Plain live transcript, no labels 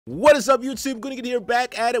What is up, YouTube? Goonigan here,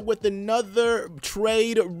 back at it with another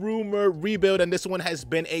trade rumor rebuild, and this one has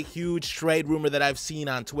been a huge trade rumor that I've seen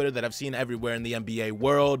on Twitter, that I've seen everywhere in the NBA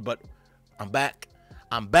world. But I'm back.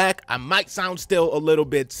 I might sound still a little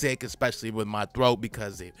bit sick, especially with my throat,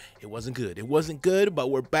 because it wasn't good. It wasn't good, but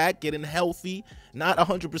we're back, getting healthy. Not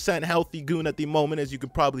 100% healthy goon at the moment, as you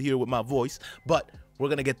could probably hear with my voice, but we're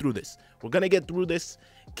gonna get through this.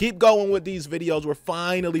 Keep going with these videos. We're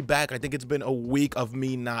finally back. I think it's been a week of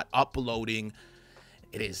me not uploading.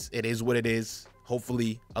 It is what it is.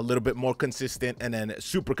 Hopefully a little bit more consistent, and then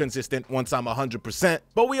super consistent once I'm 100%.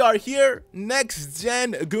 But we are here. Next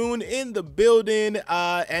Gen Goon in the building,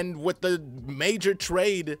 and with the major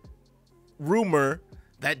trade rumor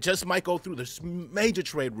that just might go through. There's major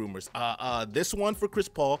trade rumors. This one for Chris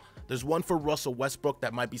Paul. There's one for Russell Westbrook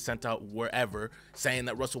that might be sent out wherever, saying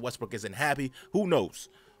that Russell Westbrook isn't happy. Who knows?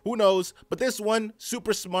 Who knows? But this one,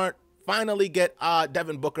 super smart. Finally get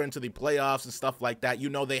Devin Booker into the playoffs and stuff like that. You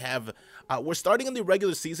know, they have, we're starting in the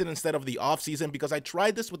regular season instead of the off season, because I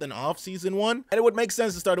tried this with an off season one, and it would make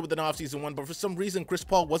sense to start it with an off season one, but for some reason Chris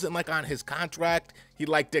Paul wasn't like on his contract. He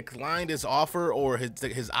like declined his offer or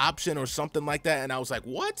his option or something like that, and I was like,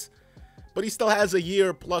 what? But he still has a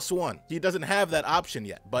year plus one. He doesn't have that option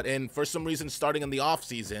yet. But for some reason, starting in the off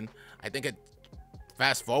season, I think it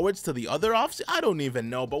fast forwards to the other off season. I don't even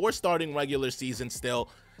know, but we're starting regular season still.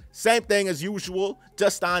 Same thing as usual,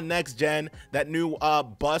 just on next gen, that new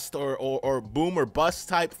bust or boom or bust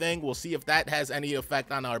type thing. We'll see if that has any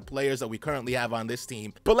effect on our players that we currently have on this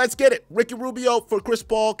team. But let's get it. Ricky Rubio for Chris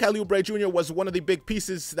Paul. Kelly Oubre Jr. was one of the big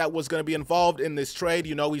pieces that was going to be involved in this trade.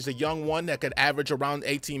 You know, he's a young one that could average around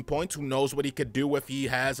 18 points. Who knows what he could do if he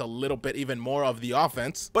has a little bit even more of the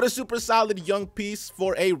offense. But a super solid young piece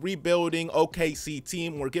for a rebuilding OKC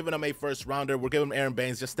team. We're giving him a first rounder. We're giving him Aaron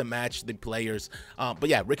Baines just to match the players. But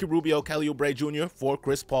yeah, Ricky Rubio, Kelly Oubre Jr. for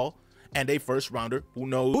Chris Paul, and a first rounder. Who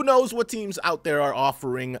knows what teams out there are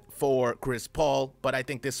offering for Chris Paul, but I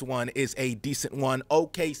think this one is a decent one.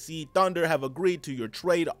 OKC Thunder have agreed to your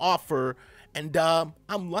trade offer, and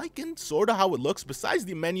I'm liking sort of how it looks, besides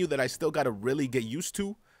the menu that I still got to really get used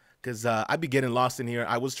to, because I be getting lost in here.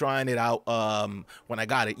 I was trying it out when I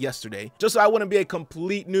got it yesterday, just so I wouldn't be a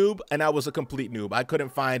complete noob, and I was a complete noob. I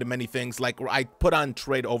couldn't find many things. Like, I put on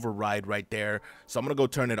trade override right there, so I'm gonna go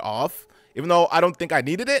turn it off, even though I don't think I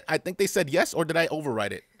needed it. I think they said yes, or did I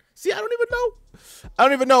override it? See, I don't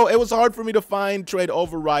even know. It was hard for me to find trade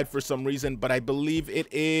override for some reason, but I believe it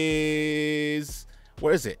is,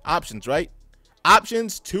 where is it? Options, right?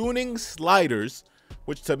 Options, tuning, sliders,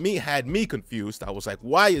 which to me had me confused. I was like,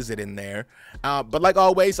 why is it in there? But like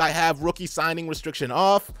always, I have rookie signing restriction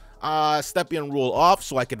off, step-in rule off,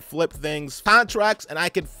 so I can flip things, contracts, and I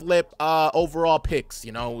can flip overall picks,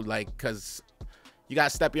 you know, like, because you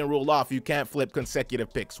got step-in rule off, you can't flip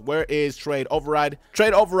consecutive picks. Where is trade override?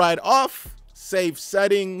 Trade override off, save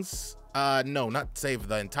settings. No, not save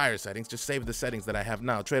the entire settings, just save the settings that I have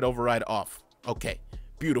now. Trade override off. Okay.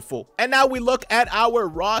 Beautiful. And now we look at our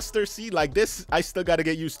roster. See, like this, I still got to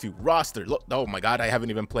get used to. Roster. Look, oh my God, I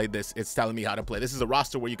haven't even played this. It's telling me how to play. This is a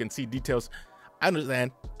roster where you can see details. I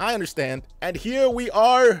understand. And here we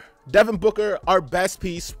are. Devin Booker, our best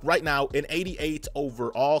piece right now, in 88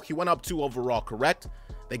 overall. He went up 2 overall, correct?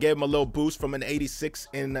 They gave him a little boost from an 86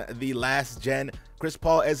 in the last gen. Chris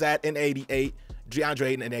Paul is at an 88.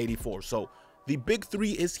 DeAndre in an 84. So the big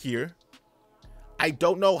three is here. I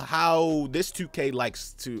don't know how this 2K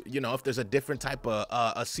likes to, you know, if there's a different type of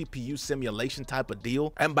a CPU simulation type of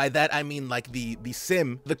deal. And by that, I mean like the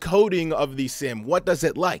sim, the coding of the sim. What does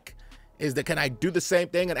it like? Is that, can I do the same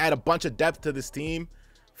thing and add a bunch of depth to this team?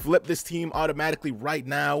 Flip this team automatically right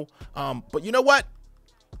now? But you know what?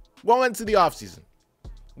 Going into the offseason.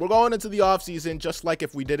 We're going into the offseason just like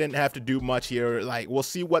if we didn't have to do much here. Like, we'll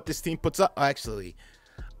see what this team puts up. Actually,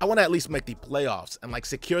 I want to at least make the playoffs and like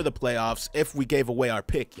secure the playoffs if we gave away our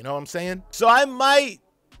pick, you know what I'm saying? So I might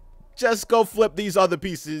just go flip these other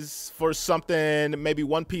pieces for something, maybe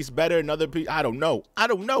one piece better, another piece. I don't know.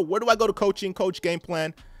 Where do I go to coaching, coach, game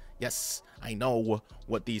plan? Yes, I know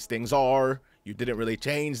what these things are. You didn't really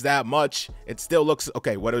change that much. It still looks,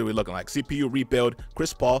 okay, what are we looking like? CPU rebuild,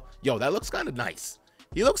 Chris Paul. Yo, that looks kind of nice.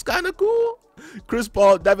 He looks kind of cool. Chris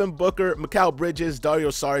Paul, Devin Booker, Mikal Bridges, Dario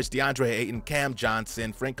Saric, DeAndre Ayton, Cam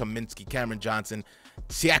Johnson, Frank Kaminsky, Cameron Johnson,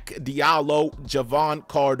 Check Diallo, Javon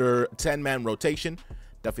Carter, 10-man rotation.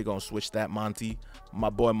 Definitely going to switch that, Monty. My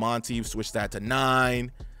boy Monty, switch that to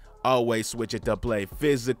 9. Always switch it to play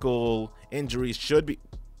physical. Injuries should be.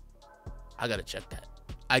 I got to check that.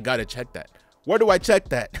 Where do I check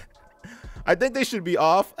that? I think they should be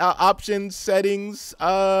off. Options, settings,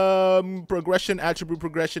 progression, attribute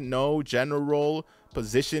progression, no. General,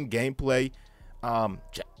 position, gameplay.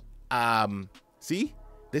 See,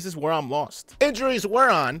 this is where I'm lost. Injuries we're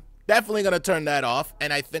on. Definitely gonna turn that off,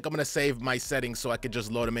 and I think I'm gonna save my settings so I could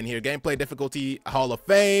just load them in here. Gameplay difficulty, Hall of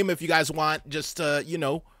Fame, if you guys want, just you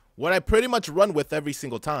know, what I pretty much run with every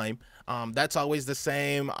single time. That's always the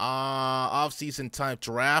same. Off-season time,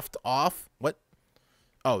 draft off. What?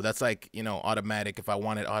 Oh, that's like, you know, automatic. If I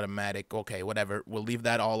want it automatic, okay, whatever. We'll leave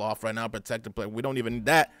that all off right now. Protect the player. We don't even need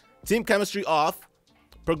that. Team chemistry off.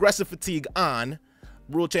 Progressive fatigue on.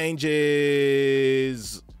 Rule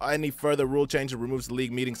changes. Any further rule change removes the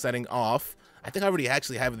league meeting setting off. I think I already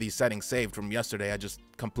actually have these settings saved from yesterday. I just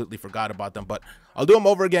completely forgot about them, but I'll do them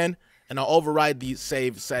over again, and I'll override these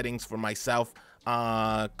save settings for myself.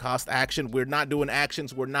 Cost action. We're not doing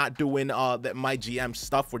actions. We're not doing that my GM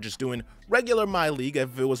stuff. We're just doing regular My League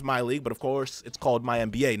if it was My League, but of course it's called My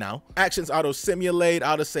NBA now. Actions auto simulate,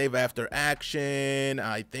 auto save after action.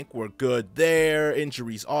 I think we're good there.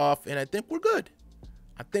 Injuries off, and I think we're good.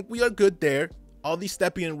 I think we are good there. All the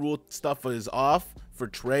Stepien rule stuff is off for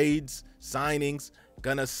trades, signings.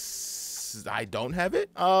 I don't have it.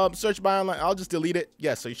 Search by online. I'll just delete it.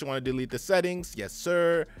 Yes, so you should want to delete the settings. Yes,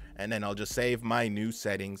 sir. And then I'll just save my new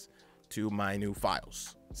settings to my new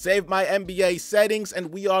files. Save my NBA settings,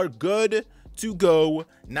 and we are good to go.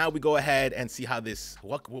 Now we go ahead and see how this,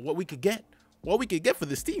 what we could get. What we could get for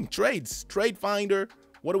this team. Trades. Trade finder.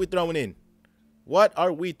 What are we throwing in? What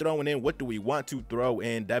are we throwing in? What do we want to throw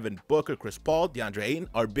in? Devin Booker, Chris Paul, DeAndre Ayton,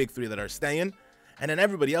 our big three that are staying. And then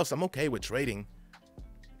everybody else, I'm okay with trading.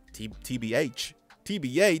 TBH,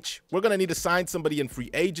 we're going to need to sign somebody in free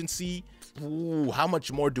agency. Ooh, how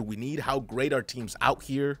much more do we need? How great are teams out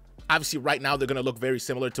here? Obviously, right now, they're going to look very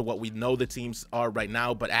similar to what we know the teams are right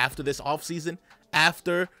now. But after this offseason,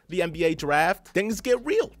 after the NBA draft, things get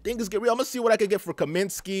real. Things get real. I'm going to see what I could get for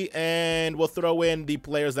Kaminsky, and we'll throw in the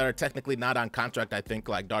players that are technically not on contract, I think,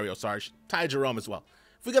 like Dario Saric, Ty Jerome as well.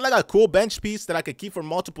 If we get like a cool bench piece that I could keep for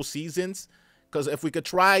multiple seasons, because if we could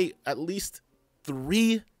try at least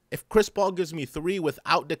 3, if Chris Paul gives me 3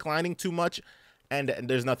 without declining too much, and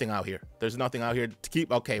there's nothing out here. There's nothing out here to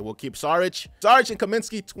keep. Okay, we'll keep Saric. Saric and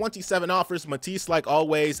Kaminsky, 27 offers. Matisse, like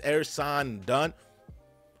always. Ersan, done.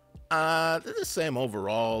 They're the same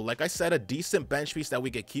overall. Like I said, a decent bench piece that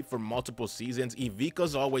we could keep for multiple seasons.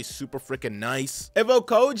 Ivica's always super freaking nice. If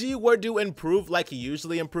Okogie were to improve like he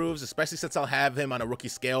usually improves, especially since I'll have him on a rookie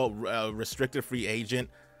scale, restricted free agent,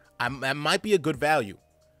 that might be a good value.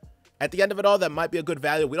 At the end of it all, that might be a good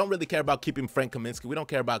value. We don't really care about keeping Frank Kaminsky. We don't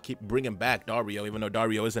care about bringing back Dario, even though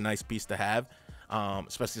Dario is a nice piece to have,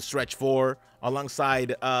 especially stretch 4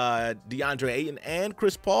 alongside DeAndre Ayton and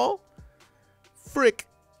Chris Paul. Frick.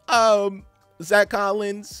 Zach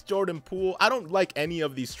Collins, Jordan Poole. I don't like any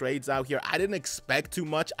of these trades out here. I didn't expect too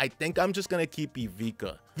much. I think I'm just going to keep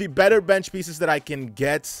Ivica. The better bench pieces that I can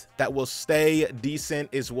get that will stay decent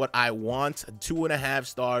is what I want. 2.5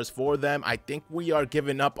 stars for them. I think we are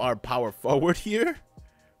giving up our power forward here.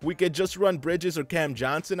 We could just run Bridges or Cam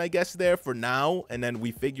Johnson, I guess, there for now, and then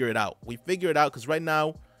we figure it out. We figure it out because right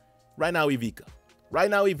now, Ivica. Right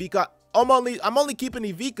now, Ivica. I'm only keeping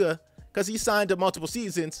Ivica because he signed to multiple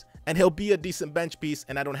seasons, and he'll be a decent bench piece,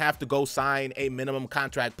 and I don't have to go sign a minimum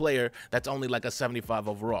contract player that's only like a 75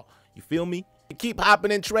 overall. You feel me? Keep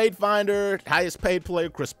hopping in trade finder. Highest paid player,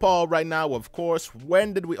 Chris Paul right now, of course.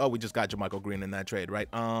 When did we? Oh, we just got JaMychal Green in that trade, right?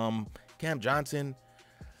 Cam Johnson.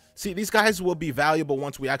 See, these guys will be valuable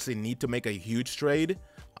once we actually need to make a huge trade.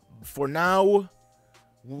 For now,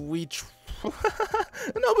 nobody's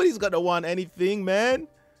gonna want anything, man.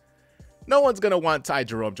 No one's gonna want Ty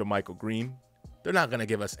Jerome, JaMychal Green. They're not gonna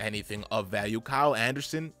give us anything of value. Kyle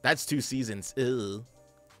Anderson, that's 2 seasons. Ew.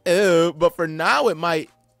 But for now, it might.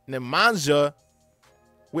 Nemanja,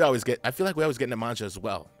 I feel like we always get Nemanja as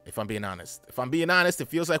well, if I'm being honest. If I'm being honest, it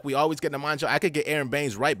feels like we always get Nemanja. I could get Aaron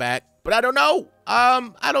Baines right back, but I don't know.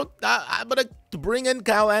 I'm gonna bring in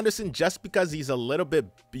Kyle Anderson just because he's a little bit,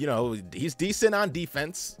 you know, he's decent on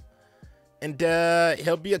defense. And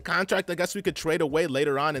he'll be a contract I guess we could trade away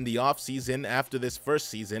later on in the offseason after this first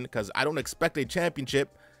season, because I don't expect a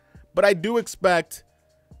championship, but I do expect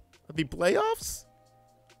the playoffs,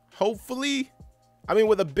 hopefully. I mean,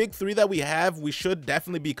 with a big 3 that we have, we should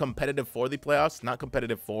definitely be competitive for the playoffs, not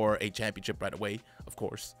competitive for a championship right away, of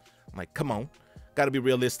course. I'm like, come on, got to be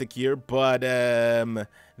realistic here. But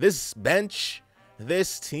this bench,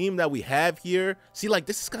 this team that we have here, see, like,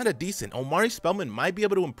 this is kind of decent. Omari Spellman might be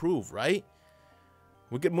able to improve, right?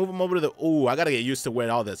 We could move him over to the, ooh, I got to get used to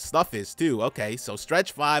where all this stuff is too. Okay, so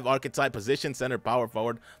stretch 5, archetype, position, center, power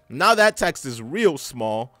forward. Now that text is real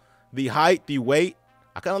small. The height, the weight,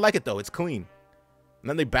 I kind of like it though. It's clean. And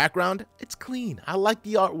then the background, it's clean. I like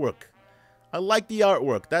the artwork. I like the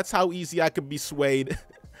artwork. That's how easy I could be swayed.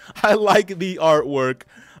 I like the artwork.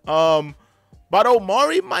 But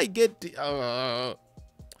Omari might get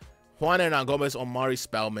Juan Hernan Gomez, Omari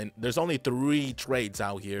Spellman. There's only 3 trades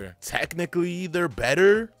out here. Technically, they're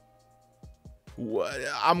better.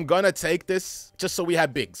 I'm gonna take this just so we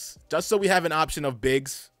have bigs. Just so we have an option of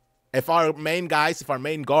bigs. If our main guys, if our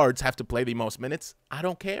main guards have to play the most minutes, I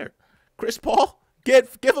don't care. Chris Paul,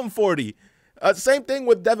 give him 40. Same thing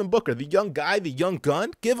with Devin Booker, the young guy, the young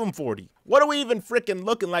gun. Give him 40. What are we even freaking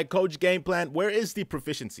looking like? Coach game plan. Where is the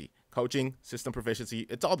proficiency? Coaching, system proficiency.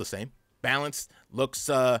 It's all the same. Balanced looks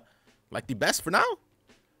like the best for now.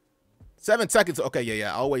 7 seconds. Okay,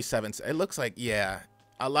 yeah. Always 7. It looks like, yeah.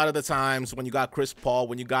 A lot of the times when you got Chris Paul,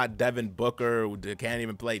 when you got Devin Booker, who can't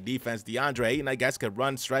even play defense, DeAndre Ayton, I guess, could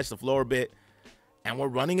run, stretch the floor a bit. And we're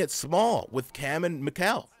running it small with Cam and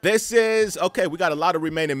Mikal. This is, okay, we got a lot of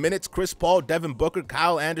remaining minutes. Chris Paul, Devin Booker,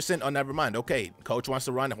 Kyle Anderson. Oh, never mind. Okay, coach wants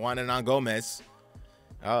to run Juan Hernan Gomez.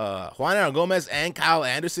 Juan Hernan Gomez and Kyle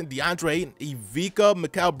Anderson, DeAndre Ayton, Ivica,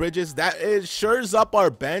 Mikal Bridges. That shores up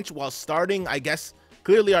our bench while starting, I guess,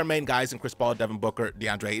 clearly our main guys in Chris Paul, Devin Booker,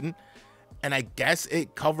 DeAndre Ayton. And I guess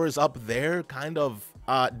it covers up their kind of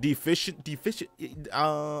deficient,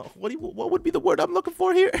 what would be the word I'm looking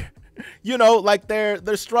for here? You know, like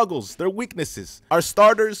their struggles, their weaknesses. Our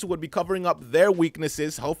starters would be covering up their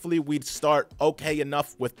weaknesses. Hopefully we'd start okay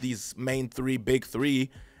enough with these main 3, big 3,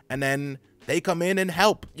 and then they come in and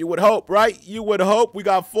help. You would hope, right? You would hope. We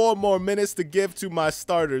got 4 more minutes to give to my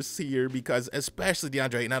starters here, because especially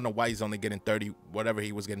DeAndre Ayton, I don't know why he's only getting 30, whatever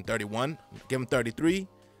he was getting, 31. Give him 33.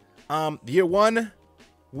 Year 1,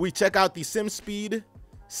 we check out the sim speed,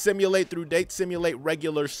 simulate through date, simulate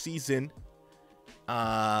regular season.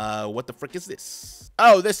 What the frick is this?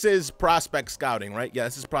 Oh, this is prospect scouting, right? Yeah,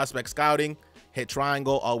 this is prospect scouting. Hit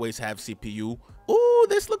triangle, always have CPU. Ooh,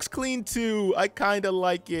 this looks clean too. I kind of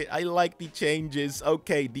like it. I like the changes.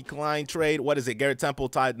 Okay, decline trade. What is it? Garrett Temple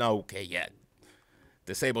tied? No, okay, yeah.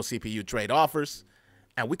 Disable CPU trade offers.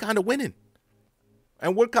 And we kind of winning.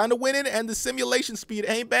 And we're kind of winning, and the simulation speed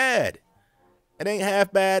ain't bad. It ain't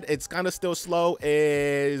half bad. It's kind of still slow.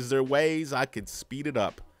 Is there ways I could speed it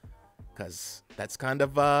up? Because that's kind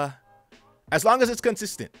of, as long as it's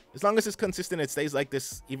consistent. As long as it's consistent, it stays like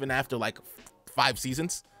this even after like 5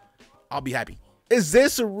 seasons, I'll be happy. Is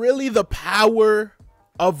this really the power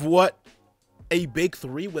of what a big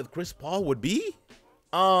 3 with Chris Paul would be?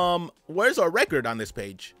 Where's our record on this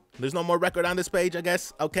page? There's no more record on this page, I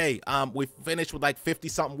guess. Okay, we finished with like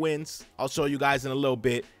 50-something wins. I'll show you guys in a little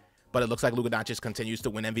bit. But it looks like Luka Doncic continues to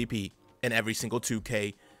win MVP in every single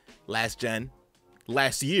 2K. Last gen,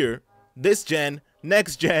 last year, this gen,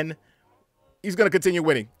 next gen, he's going to continue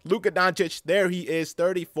winning. Luka Doncic, there he is,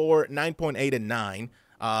 34, 9.8, and 9.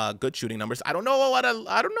 Good shooting numbers. I don't know what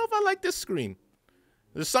I don't know if I like this screen.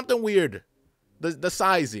 There's something weird. The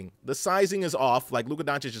sizing. The sizing is off. Like Luka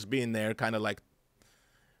Doncic just being there, kind of like,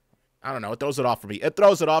 I don't know. It throws it off for me. It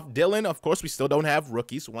throws it off. Dylan, of course, we still don't have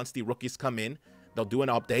rookies. Once the rookies come in, they'll do an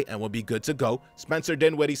update and we'll be good to go. Spencer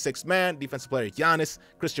Dinwiddie, 6th man. Defensive player, Giannis.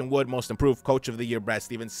 Christian Wood, most improved. Coach of the year, Brad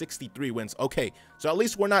Stevens, 63 wins. Okay, so at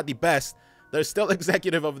least we're not the best. There's still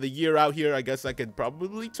executive of the year out here. I guess I could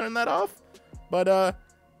probably turn that off. But,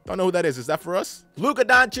 don't know who that is. Is that for us? Luka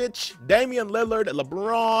Doncic, Damian Lillard,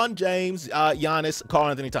 LeBron James, Giannis, Karl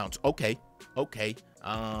Anthony Towns. Okay, okay.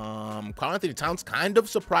 Karl Anthony Towns kind of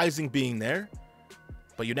surprising being there,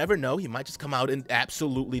 but you never know. He might just come out and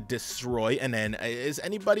absolutely destroy. And then is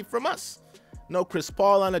anybody from us? No Chris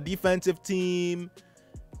Paul on a defensive team.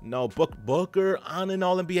 No Booker on an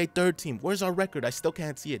All-NBA 3rd team. Where's our record? I still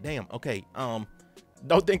can't see it. Damn. Okay.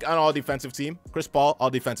 Don't think on all defensive team. Chris Paul, all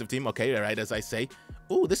defensive team. Okay, all right, as I say.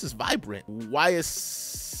 Ooh, this is vibrant. Why is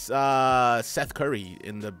Seth Curry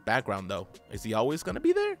in the background, though? Is he always going to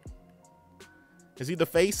be there? Is he the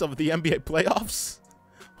face of the NBA playoffs?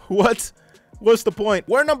 What's the point?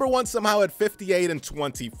 We're number 1 somehow at 58 and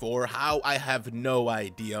 24. How? I have no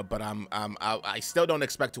idea, but I still don't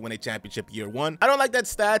expect to win a championship year 1. I don't like that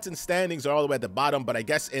stats and standings are all the way at the bottom, but I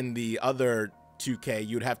guess in the other 2K,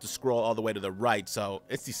 you'd have to scroll all the way to the right. So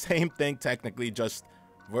it's the same thing technically, just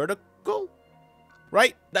vertical,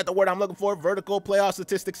 right? That's the word I'm looking for. Vertical, playoff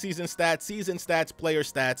statistics, season stats, player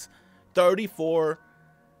stats, 34,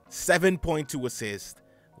 7.2 assists.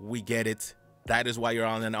 We get it. That is why you're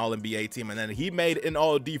on an All-NBA team. And then he made an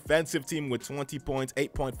all-defensive team with 20 points,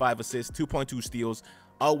 8.5 assists, 2.2 steals.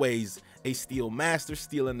 Always a steal master,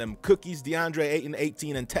 stealing them cookies. DeAndre Ayton,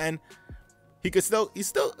 18 and 10. He could still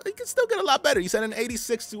get a lot better. He's at an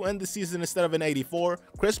 86 to end the season instead of an 84.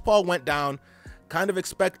 Chris Paul went down, kind of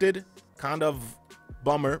expected, kind of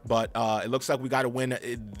Bummer, but it looks like we got to win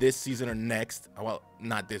this season or next. Well,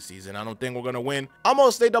 not this season. I don't think we're going to win.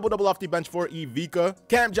 Almost a double-double off the bench for Ivica.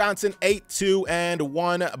 Cam Johnson, 8-2 and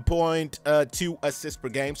 1.2 assists per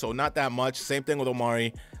game, so not that much. Same thing with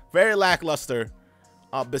Omari. Very lackluster.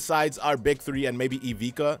 Besides our big three and maybe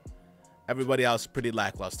Ivica, everybody else pretty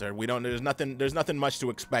lackluster. There's nothing much to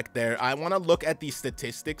expect there. I want to look at the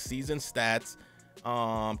statistics, season stats,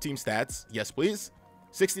 team stats. Yes, please.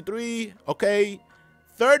 63. Okay.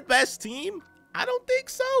 Third best team? I don't think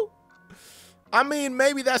so. I mean,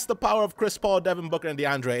 maybe that's the power of Chris Paul, Devin Booker, and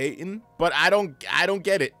DeAndre Ayton, but I don't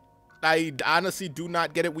get it. I honestly do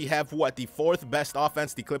not get it. We have what, the 4th best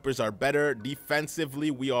offense. The Clippers are better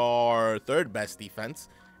defensively. We are 3rd best defense,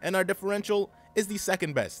 and our differential is the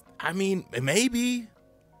 2nd best. I mean, maybe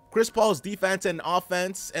Chris Paul's defense and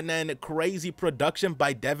offense, and then crazy production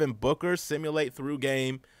by Devin Booker. Simulate through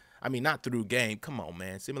game. I mean, not through game. Come on,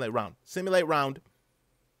 man. Simulate round. Simulate round.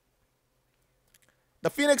 The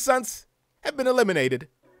Phoenix Suns have been eliminated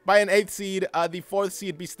by an 8th seed. The 4th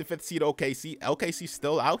seed beats the 5th seed OKC. OKC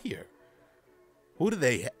still out here. Who would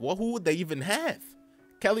they even have?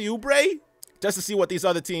 Kelly Oubre? Just to see what these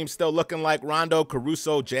other teams still looking like. Rondo,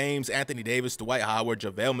 Caruso, James, Anthony Davis, Dwight Howard,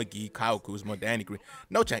 JaVale McGee, Kyle Kuzma, Danny Green.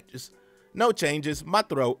 No changes. No changes. My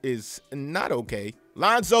throat is not okay.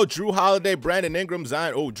 Lonzo, Drew Holiday, Brandon Ingram,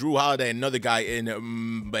 Zion. Oh, Drew Holiday, another guy in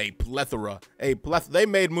a plethora. They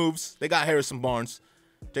made moves. They got Harrison Barnes.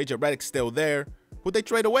 JJ Redick's still there. Who'd they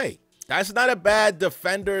trade away? That's not a bad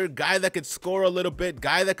defender. Guy that could score a little bit.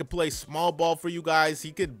 Guy that could play small ball for you guys.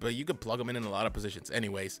 You could plug him in a lot of positions.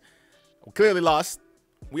 Anyways, we clearly lost.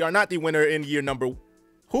 We are not the winner in year number. An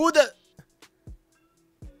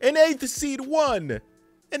 8th seed won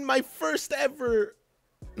in my first ever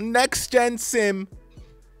next gen sim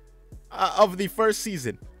of the first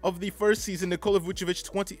season. Nikola Vucevic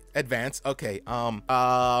 20 advance. Okay.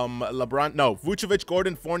 LeBron. No. Vucevic,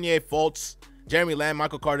 Gordon, Fournier, Fultz, Jeremy Lamb,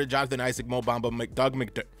 Michael Carter, Jonathan Isaac, Mo Bamba, Doug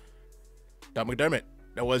McDermott.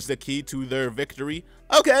 That was the key to their victory.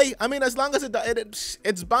 Okay. I mean, as long as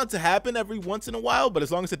it's bound to happen every once in a while, but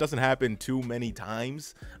as long as it doesn't happen too many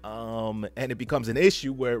times, and it becomes an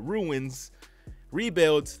issue where it ruins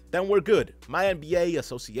rebuilds, then we're good. My NBA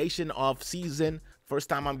association off season. First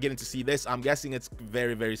time I'm getting to see this. I'm guessing it's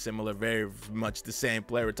very, very similar, very much the same.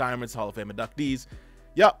 Player retirements, Hall of Fame inductees.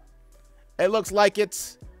 Yup. It looks like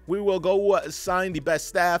it's. We will go assign the best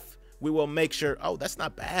staff. We will make sure. Oh, that's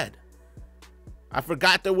not bad. I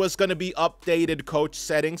forgot there was going to be updated coach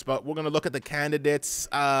settings, but we're going to look at the candidates.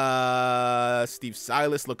 Steve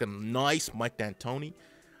Silas looking nice. Mike D'Antoni.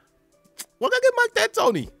 We're going to get Mike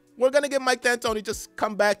D'Antoni. We're going to get Mike D'Antoni. Just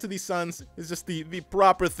come back to the Suns. It's just the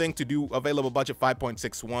proper thing to do. Available budget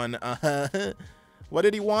 5.61. What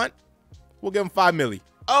did he want? We'll give him $5 million.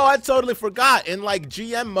 Oh, I totally forgot. In like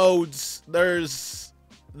GM modes, there's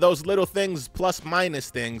those little things, plus minus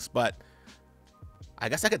things, but I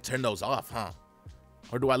guess I could turn those off, huh?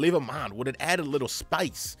 Or do I leave them on? Would it add a little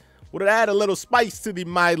spice? Would it add a little spice to the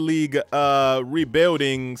My League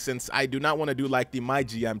rebuilding, since I do not want to do like the My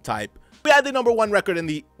GM type? We had the #1 record in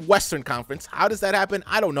the Western Conference. How does that happen?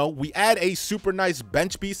 I don't know. We add a super nice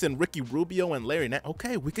bench piece in Ricky Rubio and Larry Nance.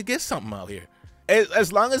 Okay, we could get something out here.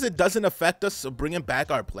 As long as it doesn't affect us bringing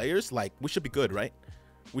back our players, like, we should be good, right?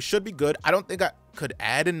 We should be good. I don't think I could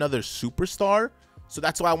add another superstar, so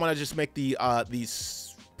that's why I want to just make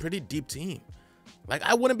these pretty deep team. Like,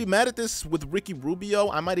 I wouldn't be mad at this with Ricky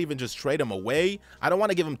Rubio. I might even just trade him away. I don't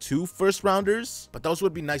want to give him 2 first-rounders, but those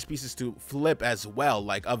would be nice pieces to flip as well,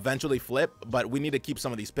 like eventually flip, but we need to keep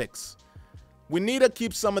some of these picks. We need to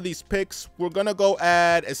keep some of these picks. We're going to go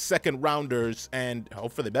add a second-rounders and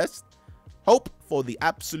hope for the best. Hope for the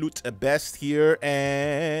absolute best here,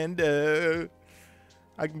 and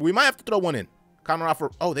we might have to throw one in. Counter offer.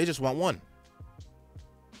 Oh, they just want one.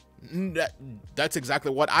 That's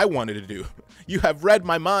exactly what I wanted to do. You have read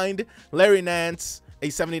my mind. Larry Nance, a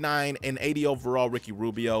 79 and 80 overall Ricky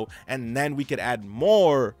Rubio, and then we could add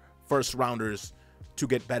more first rounders to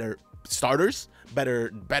get better starters,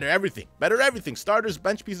 better everything, starters,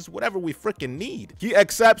 bench pieces, whatever we freaking need. He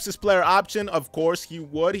accepts his player option. Of course he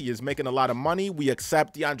would. He is making a lot of money. We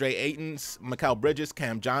accept DeAndre Ayton's, Mikal Bridges,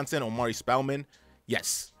 Cam Johnson, Omari Spellman.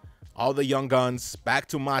 Yes. All the young guns back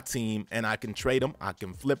to my team, and I can trade them. I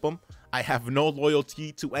can flip them. I have no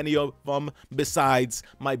loyalty to any of them besides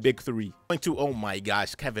my big 3. Oh my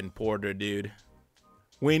gosh, Kevin Porter, dude.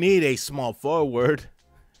 We need a small forward.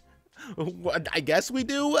 I guess we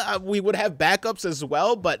do. We would have backups as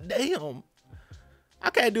well, but damn. I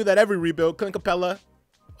can't do that every rebuild. Clint Capella,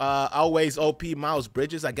 always OP. Miles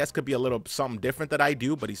Bridges, I guess, could be a little something different that I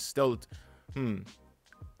do, but he's still,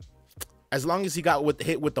 As long as he got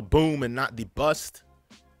hit with the boom and not the bust,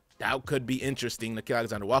 that could be interesting. Nikhil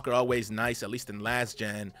Alexander-Walker, always nice, at least in last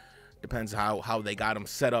gen. Depends how they got him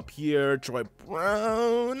set up here. Troy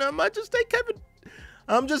Brown, I might just take Kevin.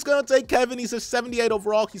 I'm just going to take Kevin. He's a 78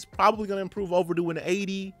 overall. He's probably going to improve over to an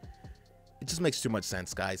 80. It just makes too much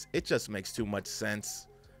sense, guys. It just makes too much sense.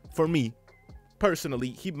 For me, personally,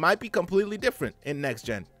 he might be completely different in next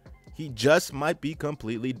gen. He just might be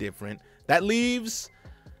completely different. That leaves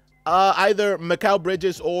either Mikal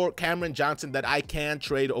Bridges or Cameron Johnson that I can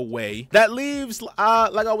trade away. That leaves, like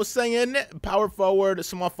I was saying, power forward,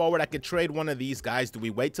 small forward. I could trade one of these guys. Do we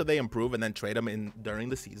wait till they improve and then trade them in during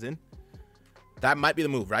the season? That might be the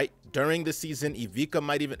move, right? During the season, Ivica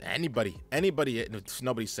might even, anybody,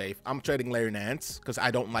 nobody's safe. I'm trading Larry Nance because I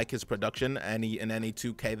don't like his production in any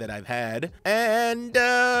 2K that I've had. And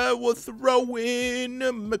we'll throw in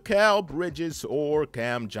Mikal Bridges or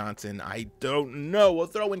Cam Johnson. I don't know. We'll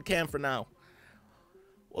throw in Cam for now.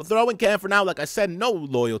 Like I said, no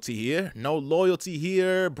loyalty here. No loyalty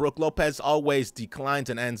here. Brooke Lopez always declines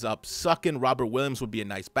and ends up sucking. Robert Williams would be a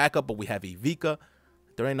nice backup, but we have Ivica.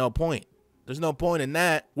 There ain't no point. There's no point in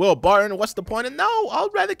that. Will Barton, what's the point? No, I'd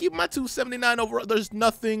rather keep my 279 overall. There's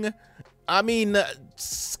nothing. I mean,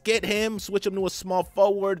 get him, switch him to a small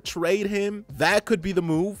forward, trade him. That could be the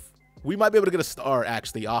move. We might be able to get a star,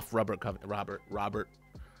 actually, off Roberto.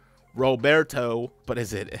 But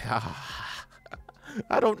is it?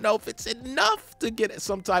 I don't know if it's enough to get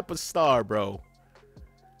some type of star, bro.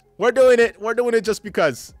 We're doing it. We're doing it just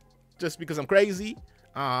because I'm crazy.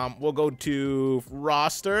 We'll go to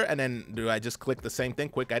roster, and then do I just click the same thing?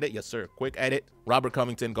 Quick edit? Yes, sir. Quick edit. Robert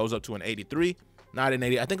Covington goes up to an 83. Not an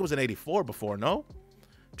 80. I think it was an 84 before, no?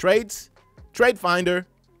 Trades. Trade finder.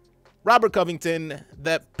 Robert Covington,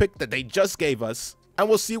 that pick that they just gave us. And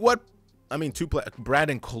we'll see what, I mean,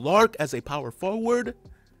 Brandon Clark as a power forward.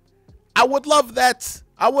 I would love that.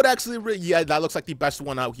 I would actually, yeah, that looks like the best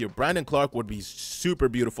one out here. Brandon Clark would be super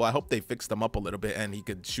beautiful. I hope they fixed him up a little bit and he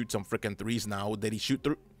could shoot some freaking threes now. Did he shoot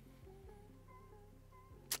through?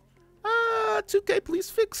 2K, please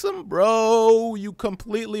fix him, bro. You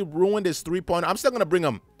completely ruined his three-pointer. I'm still going to bring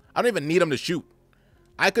him. I don't even need him to shoot.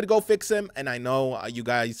 I could go fix him, and I know you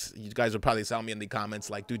guys would probably tell me in the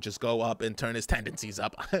comments, like, dude, just go up and turn his tendencies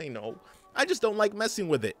up. I know. I just don't like messing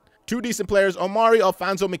with it. Two decent players, Omari,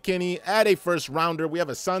 Alfonso McKinney, add a first rounder. We have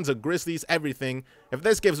a Suns, a Grizzlies, everything. If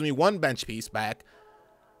this gives me one bench piece back,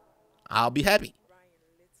 I'll be happy.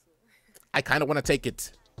 I kind of want to take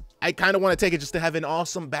it. Just to have an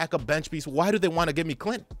awesome backup bench piece. Why do they want to give me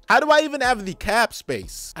Clint? How do I even have the cap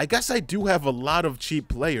space? I guess I do have a lot of cheap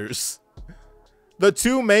players. The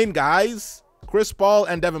two main guys, Chris Paul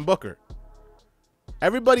and Devin Booker.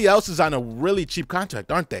 Everybody else is on a really cheap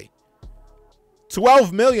contract, aren't they?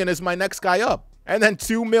 12 million is my next guy up. And then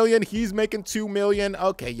 2 million, he's making 2 million.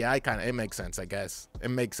 Okay, yeah, it makes sense, I guess. It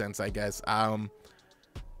makes sense, I guess. I'm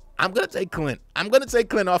going to take Clint. I'm going to take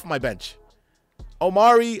Clint off my bench.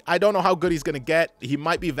 Omari, I don't know how good he's going to get. He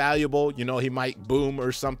might be valuable. You know, he might boom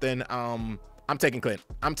or something. I'm taking Clint.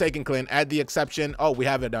 I'm taking Clint. Add the exception. Oh, we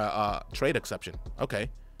have a trade exception. Okay.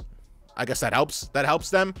 I guess that helps. That helps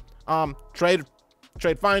them. Trade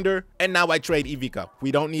finder. And now I trade Ivica.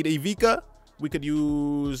 We don't need Ivica. We could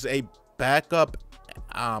use a backup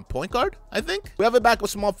point guard, I think. We have a backup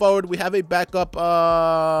small forward. We have a backup,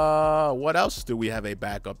 what else do we have a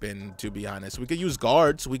backup in, to be honest? We could use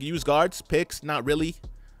guards. We could use guards. Picks, not really.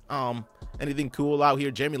 Anything cool out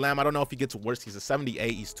here? Jeremy Lamb, I don't know if he gets worse. He's a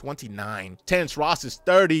 78. He's 29. Terrence Ross is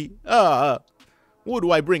 30. Who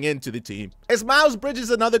do I bring into the team? Is Miles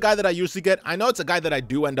Bridges another guy that I usually get? I know it's a guy that I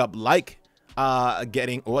do end up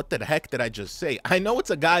getting. What the heck did I just say? I know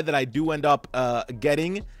it's a guy that I do end up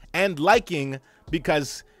getting and liking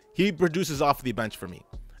because he produces off the bench for me.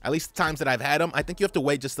 At least the times that I've had him. I think you have to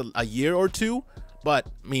wait just a year or two, but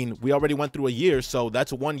I mean, we already went through a year, so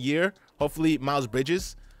that's 1 year. Hopefully Miles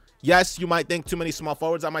Bridges. Yes, you might think too many small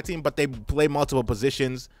forwards on my team, but they play multiple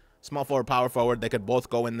positions. Small forward, power forward, they could both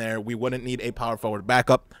go in there. We wouldn't need a power forward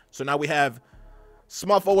backup. So now we have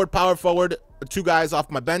small forward, power forward, 2 guys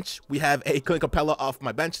off my bench. We have a Clint Capella off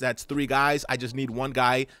my bench. That's 3 guys. I just need 1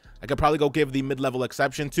 guy I could probably go give the mid-level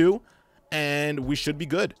exception to, and we should be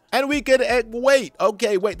good. And we could, wait,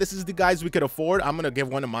 okay, wait, this is the guys we could afford. I'm going to give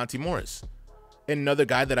one to Monty Morris. Another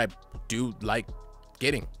guy that I do like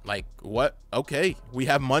getting. Like, what? Okay, we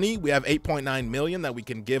have money. We have 8.9 million that we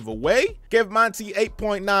can give away. Give Monty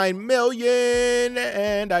 8.9 million.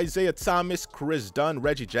 And Isaiah Thomas, Chris Dunn,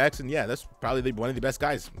 Reggie Jackson. Yeah, that's probably one of the best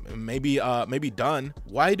guys. Maybe Dunn.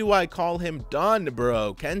 Why do I call him Dunn,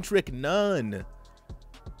 bro? Kendrick Nunn.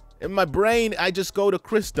 In my brain, I just go to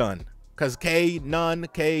Chris Dunn. Because K, none,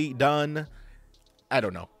 K, done. I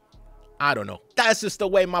don't know. That's just the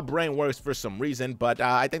way my brain works for some reason, but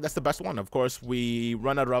I think that's the best one. Of course, we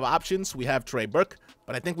run out of options. We have Trey Burke,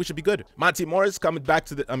 but I think we should be good. Monty Morris coming back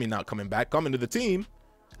to the, coming to the team,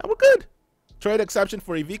 and we're good. Trade exception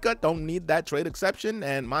for Ivica. Don't need that trade exception,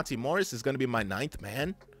 and Monty Morris is going to be my 9th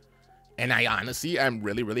man, and I honestly am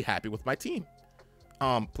really, really happy with my team.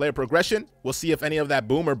 Player progression. We'll see if any of that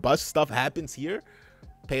boom or bust stuff happens here.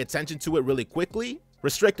 Pay attention to it really quickly.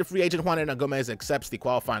 Restricted free agent Juan Hernan Gomez accepts the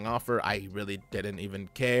qualifying offer. I really didn't even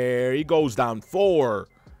care. He goes down 4.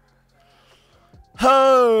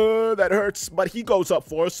 That hurts, but he goes up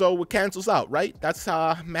 4, so it cancels out, right? That's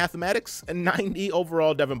mathematics. And 90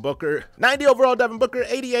 overall Devin Booker. 90 overall Devin Booker.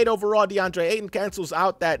 88 overall DeAndre Ayton cancels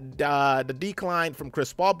out that the decline from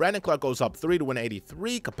Chris Paul. Brandon Clark goes up 3 to an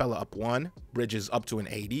 83. Capella up 1. Bridges up to an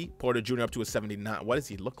 80. Porter Jr. up to a 79. Why does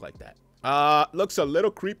he look like that? Looks a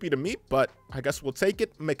little creepy to me, but I guess we'll take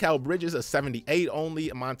it. Mikal Bridges a 78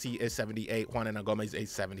 only. Monty is 78. Juan Hernan Gomez a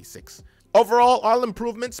 76. Overall, all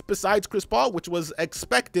improvements besides Chris Paul, which was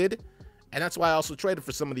expected, and that's why I also traded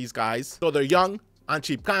for some of these guys. So they're young, on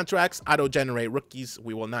cheap contracts, auto-generate rookies.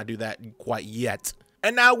 We will not do that quite yet.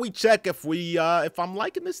 And now we check if if I'm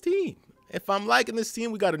liking this team. If I'm liking this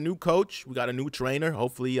team, we got a new coach, we got a new trainer.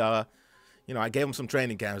 Hopefully, you know, I gave him some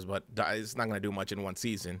training camps, but it's not gonna do much in one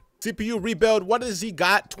season. CPU rebuild. What does he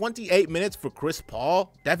got? 28 minutes for Chris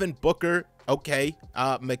Paul, Devin Booker. Okay,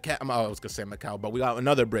 I was gonna say Mikal, but we got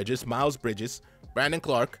another Bridges, Miles Bridges, Brandon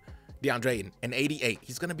Clark, DeAndre Ayton, and 88.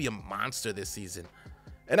 He's gonna be a monster this season,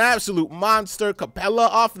 an absolute monster. Capella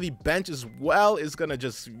off the bench as well is gonna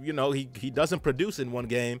just, you know, he doesn't produce in one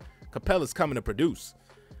game. Capella's coming to produce.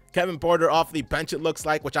 Kevin Porter off the bench, it looks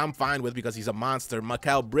like, which I'm fine with because he's a monster.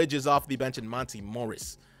 Mikal Bridges off the bench and Monty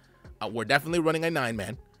Morris. We're definitely running a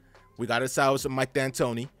 9-man. We got ourselves a Mike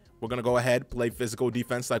D'Antoni. We're going to go ahead, play physical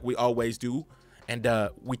defense like we always do, and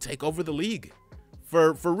we take over the league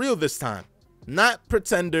for real this time. Not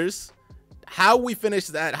pretenders. How we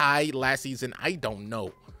finished that high last season, I don't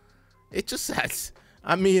know. It just says,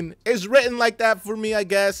 I mean, it's written like that for me, I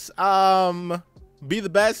guess. Be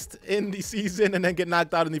the best in the season and then get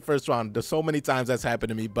knocked out in the first round. There's so many times that's happened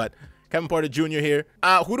to me, but Kevin Porter Jr. here.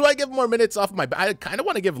 Who do I give more minutes off my bench? I kind of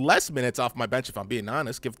want to give less minutes off my bench if I'm being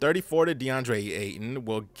honest. Give 34 to DeAndre Ayton.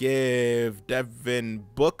 We'll give Devin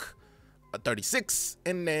Booker 36,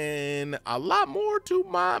 and then a lot more to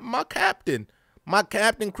my captain. My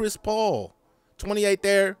captain, Chris Paul. 28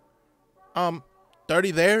 there.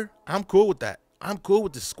 30 there. I'm cool with that. I'm cool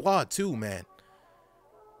with the squad too, man.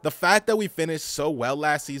 The fact that we finished so well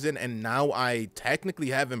last season and now I technically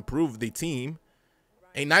have improved the team,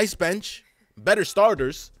 a nice bench, better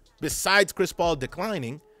starters, besides Chris Paul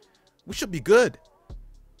declining, we should be good.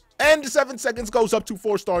 And the 7 seconds goes up to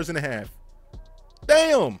 4.5 stars.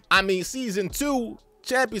 Damn. I mean, season 2,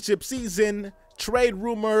 championship season, trade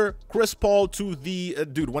rumor, Chris Paul to the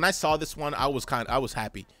dude. When I saw this one, I was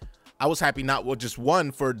happy. I was happy not with just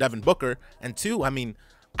 1 for Devin Booker, and 2, I mean,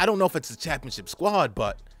 I don't know if it's a championship squad,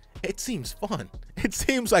 but it seems fun. It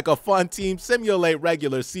seems like a fun team. Simulate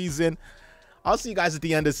regular season. I'll see you guys at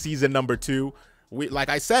the end of season number 2. Like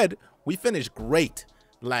I said, we finished great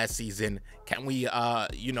last season. Can we,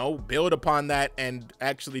 you know, build upon that and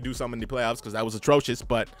actually do something in the playoffs? Because that was atrocious,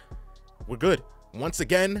 but we're good. Once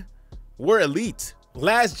again, we're elite.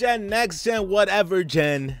 Last gen, next gen, whatever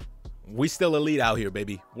gen. We still elite out here,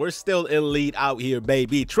 baby. We're still elite out here,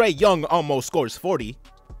 baby. Trae Young almost scores 40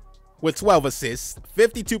 with 12 assists,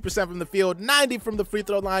 52% from the field, 90 from the free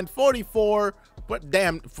throw line, 44, but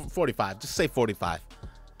damn, 45. Just say 45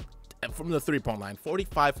 from the three-point line,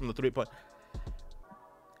 45 from the three-point.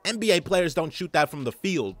 NBA players don't shoot that from the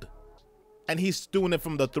field, and he's doing it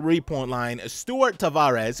from the three-point line. Stuart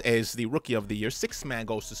Tavares is the Rookie of the Year. 6th man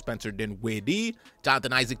goes to Spencer Dinwiddie.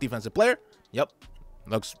 Jonathan Isaac, Defensive Player. Yep.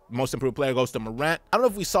 Looks Most Improved Player goes to Morant. I don't know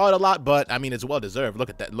if we saw it a lot, but I mean, it's well deserved. Look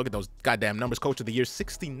at that. Look at those goddamn numbers. Coach of the Year,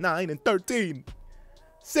 69 and 13.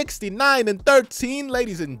 69 and 13,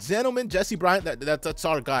 ladies and gentlemen. Jesse Bryant, that's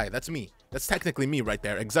our guy. That's me. That's technically me right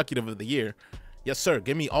there. Executive of the Year. Yes, sir.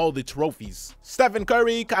 Give me all the trophies. Stephen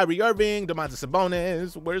Curry, Kyrie Irving, Domantas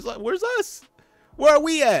Sabonis. Where's us? Where are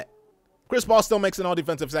we at? Chris Paul still makes an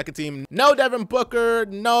all-defensive second team. No Devin Booker.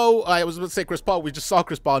 No, I was about to say Chris Paul. We just saw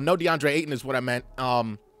Chris Paul. No DeAndre Ayton is what I meant.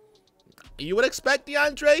 You would expect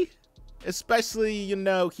DeAndre, especially, you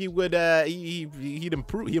know, he would he'd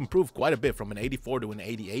improve. He improved quite a bit from an 84 to an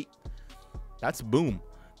 88. That's boom.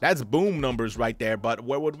 That's boom numbers right there. But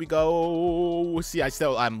where would we go? See,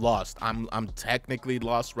 I'm lost. I'm technically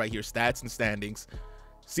lost right here. Stats and standings,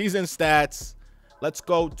 season stats. Let's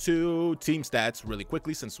go to team stats really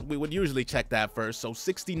quickly since we would usually check that first. So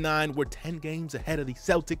 69, we're 10 games ahead of the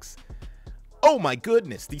Celtics. Oh my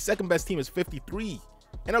goodness, the second best team is 53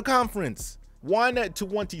 in our conference.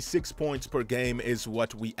 126 points per game is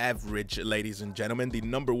what we average, ladies and gentlemen. The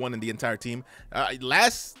 #1 in the entire team.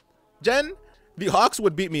 Last gen, the Hawks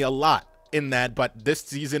would beat me a lot in that, but this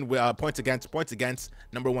season, points against,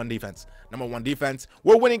 #1 defense. #1 defense.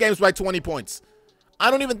 We're winning games by 20 points.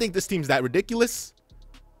 I don't even think this team's that ridiculous.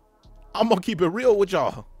 I'm gonna keep it real with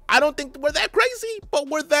y'all. I don't think we're that crazy, but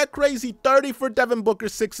we're that crazy. 30 for Devin Booker,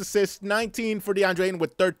 6 assists, 19 for DeAndre Ayton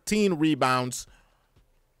with 13 rebounds.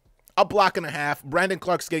 A block and a half. Brandon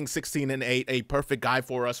Clark's getting 16 and 8, a perfect guy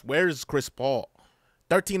for us. Where's Chris Paul?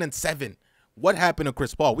 13 and 7. What happened to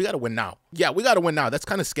Chris Paul? We got to win now. Yeah, we got to win now. That's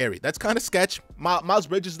kind of scary. That's kind of sketch. Miles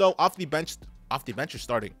Bridges, though, off the bench or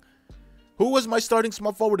starting. Who was my starting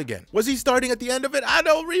small forward again? Was he starting at the end of it? I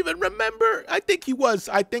don't even remember. I think he was.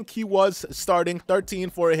 I think he was starting. 13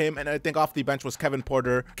 for him, and I think off the bench was Kevin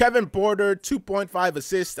Porter. Kevin Porter, 2.5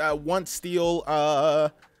 assists, 1 steal.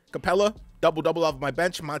 Capella, double off my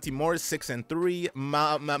bench. Monty Morris, 6 and 3.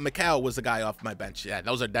 Mikal was the guy off my bench. Yeah,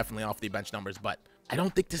 those are definitely off the bench numbers, but I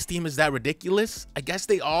don't think this team is that ridiculous. I guess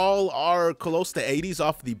they all are close to 80s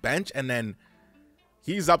off the bench, and then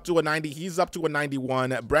he's up to a 90. He's up to a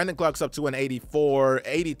 91. Brandon Clark's up to an 84,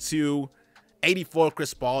 82, 84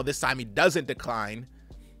 Chris Paul. This time he doesn't decline.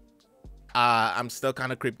 I'm still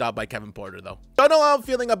kind of creeped out by Kevin Porter, though. Don't know how I'm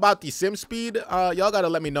feeling about the sim speed. Y'all gotta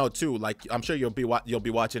let me know too. Like, I'm sure you'll be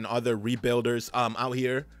watching other rebuilders out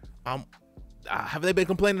here. Have they been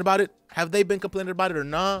complaining about it? Have they been complaining about it or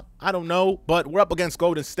not? I don't know. But we're up against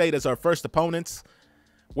Golden State as our first opponents.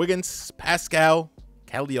 Wiggins, Pascal,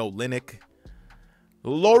 Kelly Olynyk,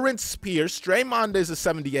 Lawrence Pierce, Draymond is a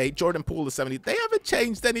 78, Jordan Poole is 70. They haven't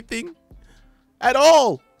changed anything at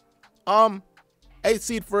all. 8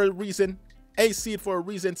 seed for a reason. 8 seed for a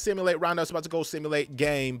reason. Simulate round. I was about to go simulate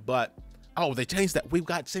game, but oh, they changed that. We've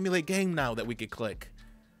got simulate game now that we could click.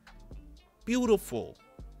 Beautiful.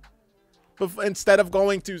 But instead of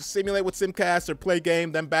going to simulate with Simcast or play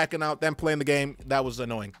game, then backing out, then playing the game, that was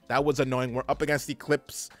annoying. That was annoying. We're up against the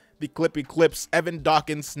Clips, the Clippy Clips. Evan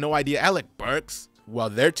Dawkins, no idea. Alec Burks. Well,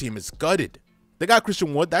 their team is gutted. They got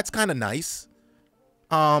Christian Wood. That's kind of nice.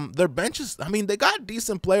 Their benches, I mean, they got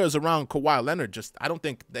decent players around Kawhi Leonard. Just, I don't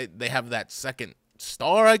think they have that second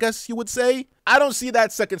star, I guess you would say. I don't see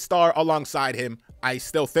that second star alongside him. I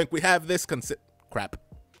still think we have this crap.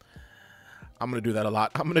 I'm going to do that a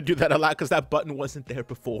lot. I'm going to do that a lot because that button wasn't there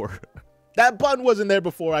before. That button wasn't there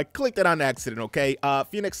before. I clicked it on accident, okay?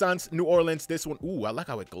 Phoenix Suns, New Orleans, this one. Ooh, I like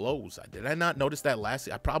how it glows. Did I not notice that last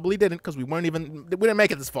year? I probably didn't because we didn't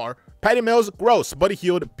make it this far. Patty Mills, gross. Buddy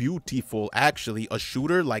Hield, beautiful. Actually, a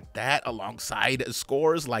shooter like that alongside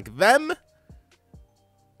scores like them.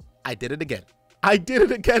 I did it again. I did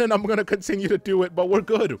it again, and I'm going to continue to do it, but we're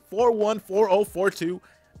good. 4-1, 4-0, 4-2.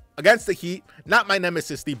 Against the Heat, not my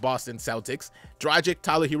nemesis, the Boston Celtics. Dragic,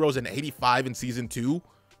 Tyler Hero's an 85 in Season 2.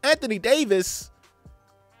 Anthony Davis.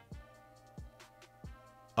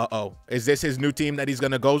 Uh-oh. Is this his new team that he's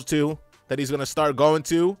going to go to? That he's going to start going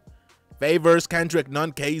to? Favors, Kendrick,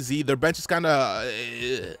 Nunn, KZ. Their bench is kind of...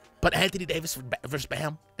 but Anthony Davis versus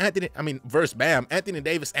Bam. Versus Bam. Anthony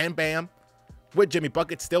Davis and Bam. With Jimmy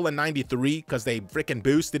Bucket still in 93 because they freaking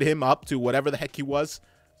boosted him up to whatever the heck he was.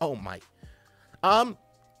 Oh, my.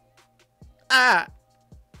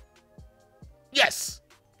 Yes.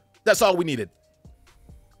 That's all we needed.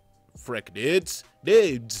 Frick, dudes.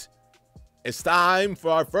 It's time for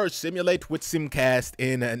our first Simulate with Simcast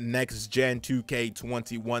in Next Gen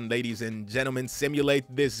 2K21. Ladies and gentlemen, simulate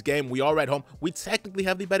this game. We are at home. We technically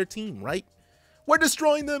have the better team, right? We're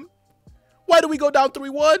destroying them. Why do we go down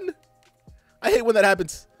 3-1? I hate when that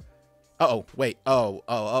happens. Uh-oh, wait. Whoa.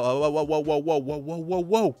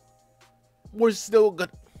 We're still good.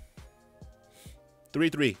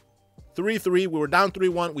 3-3. 3-3. We were down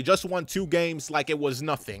 3-1. We just won 2 games like it was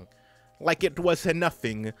nothing. Like it was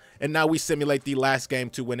nothing. And now we simulate the last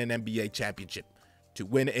game to win an NBA championship.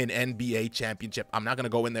 I'm not going to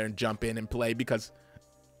go in there and jump in and play because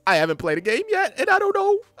I haven't played a game yet. And I don't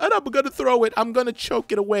know. And I'm going to throw it. I'm going to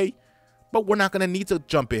choke it away. But we're not going to need to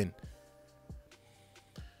jump in.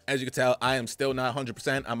 As you can tell, I am still not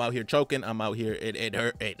 100%. I'm out here choking. I'm out here.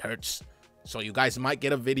 It hurts. So you guys might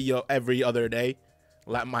get a video every other day.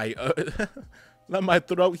 Let my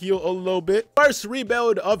throat heal a little bit. First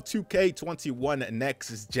rebuild of 2K21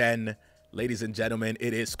 Next Gen. Ladies and gentlemen,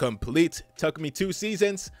 it is complete. Took me 2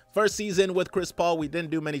 seasons. First season with Chris Paul, we didn't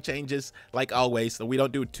do many changes like always, so we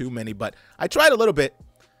don't do too many, but I tried a little bit.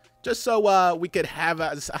 just so we could have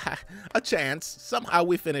a chance. Somehow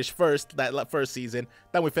we finish first that first season,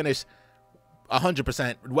 then we finish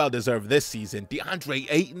 100% well-deserved this season. DeAndre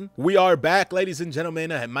Ayton, we are back, ladies and gentlemen.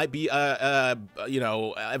 It might be you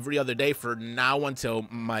know, every other day for now until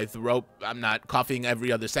my throat, I'm not coughing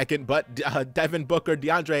every other second. But Devin Booker,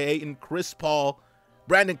 DeAndre Ayton, Chris Paul,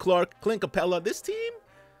 Brandon Clark, Clint Capella, this team,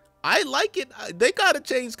 I like it. They gotta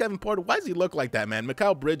change Kevin Porter. Why does he look like that, man?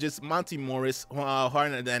 Mikal Bridges, Monty Morris,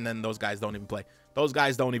 Harden, and then those guys don't even play. Those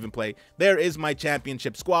guys don't even play. There is my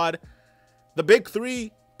championship squad. The big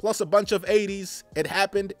three plus a bunch of 80s. It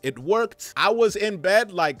happened. It worked. I was in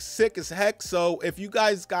bed like sick as heck. So if you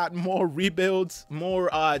guys got more rebuilds, more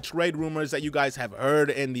trade rumors that you guys have heard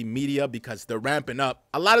in the media, because they're ramping up,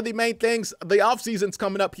 a lot of the main things, the offseason's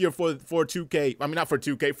coming up here for 2K. I mean, not for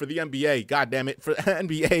 2K, for the NBA. God damn it, for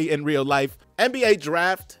NBA in real life. NBA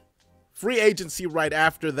draft, free agency right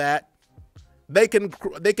after that. They can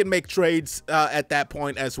make trades at that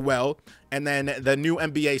point as well, and then the new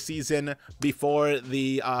NBA season before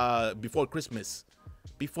the before Christmas.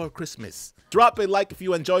 Drop a like if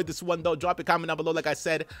you enjoyed this one, though. Drop a comment down below, like I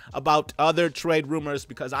said, about other trade rumors,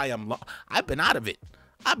 because I've been out of it.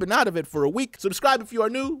 I've been out of it for a week. Subscribe if you are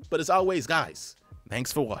new, but as always, guys,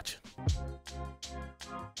 thanks for watching.